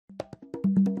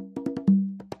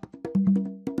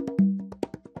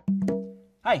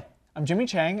I'm Jimmy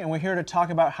Chang, and we're here to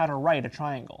talk about how to write a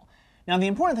triangle. Now, the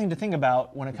important thing to think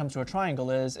about when it comes to a triangle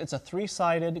is it's a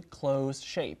three-sided closed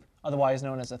shape, otherwise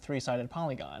known as a three-sided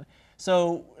polygon.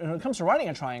 So when it comes to writing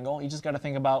a triangle, you just got to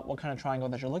think about what kind of triangle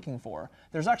that you're looking for.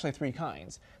 There's actually three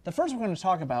kinds. The first we're going to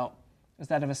talk about is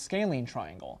that of a scalene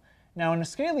triangle. Now, in a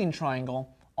scalene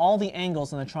triangle, all the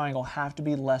angles in the triangle have to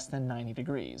be less than 90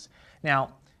 degrees.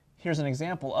 Now, here's an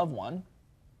example of one.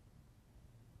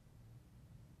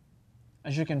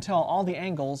 As you can tell, all the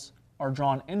angles are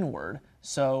drawn inward,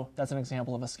 so that's an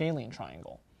example of a scalene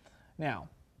triangle. Now,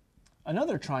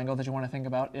 another triangle that you want to think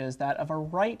about is that of a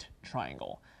right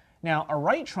triangle. Now, a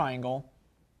right triangle,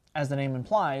 as the name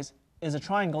implies, is a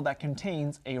triangle that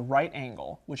contains a right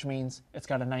angle, which means it's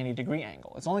got a 90-degree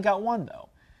angle. It's only got one, though.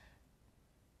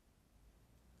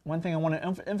 One thing I want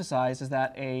to emphasize is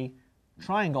that a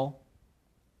triangle,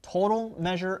 total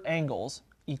measure angles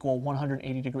equal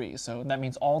 180 degrees. So that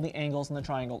means all the angles in the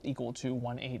triangle equal to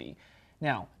 180.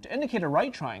 Now, to indicate a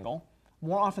right triangle,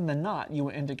 more often than not, you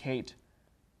would indicate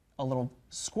a little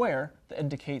square that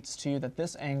indicates to you that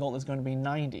this angle is going to be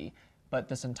 90, but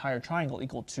this entire triangle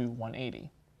equal to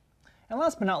 180. And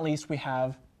last but not least, we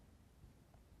have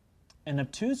an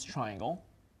obtuse triangle,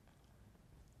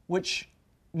 which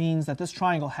means that this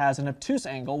triangle has an obtuse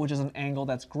angle, which is an angle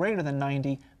that's greater than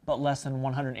 90 but less than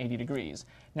 180 degrees.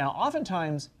 Now,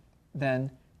 oftentimes, then,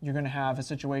 you're going to have a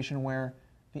situation where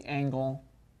the angle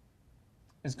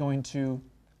is going to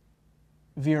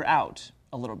veer out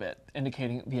a little bit,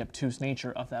 indicating the obtuse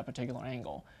nature of that particular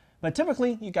angle. But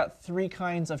typically, you've got three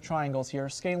kinds of triangles here: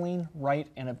 scalene, right,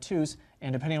 and obtuse,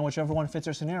 and depending on whichever one fits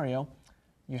your scenario,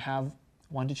 you have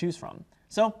one to choose from.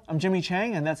 So, I'm Jimmy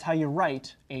Chang, and that's how you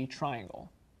write a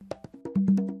triangle.